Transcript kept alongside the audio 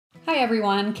Hi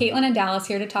everyone, Caitlin and Dallas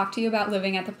here to talk to you about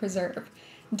living at the Preserve.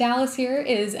 Dallas here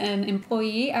is an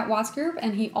employee at Watts Group,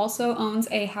 and he also owns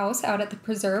a house out at the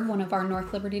Preserve, one of our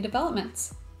North Liberty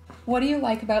developments. What do you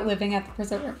like about living at the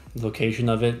Preserve? The location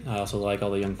of it. I also like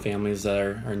all the young families that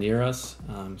are near us,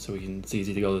 so it's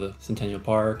easy to go to the Centennial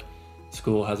Park.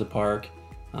 School has a park.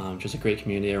 Just a great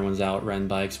community. Everyone's out riding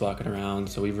bikes, walking around,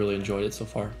 so we've really enjoyed it so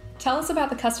far. Tell us about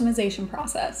the customization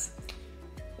process.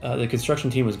 The construction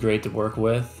team was great to work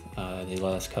with. They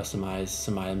let us customize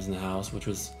some items in the house, which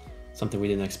was something we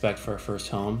didn't expect for our first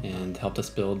home, and helped us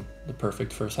build the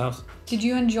perfect first house. Did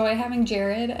you enjoy having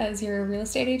Jared as your real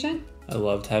estate agent? I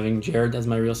loved having Jared as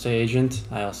my real estate agent.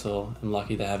 I also am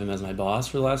lucky to have him as my boss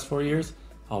for the last 4 years,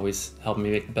 always helping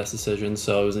me make the best decisions,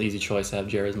 so it was an easy choice to have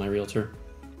Jared as my realtor.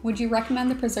 Would you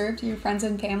recommend the Preserve to your friends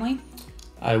and family?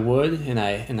 I would, and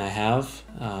I have.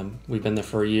 We've been there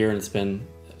for a year, and it's been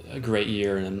a great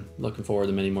year, and I'm looking forward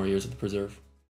to many more years at the Preserve.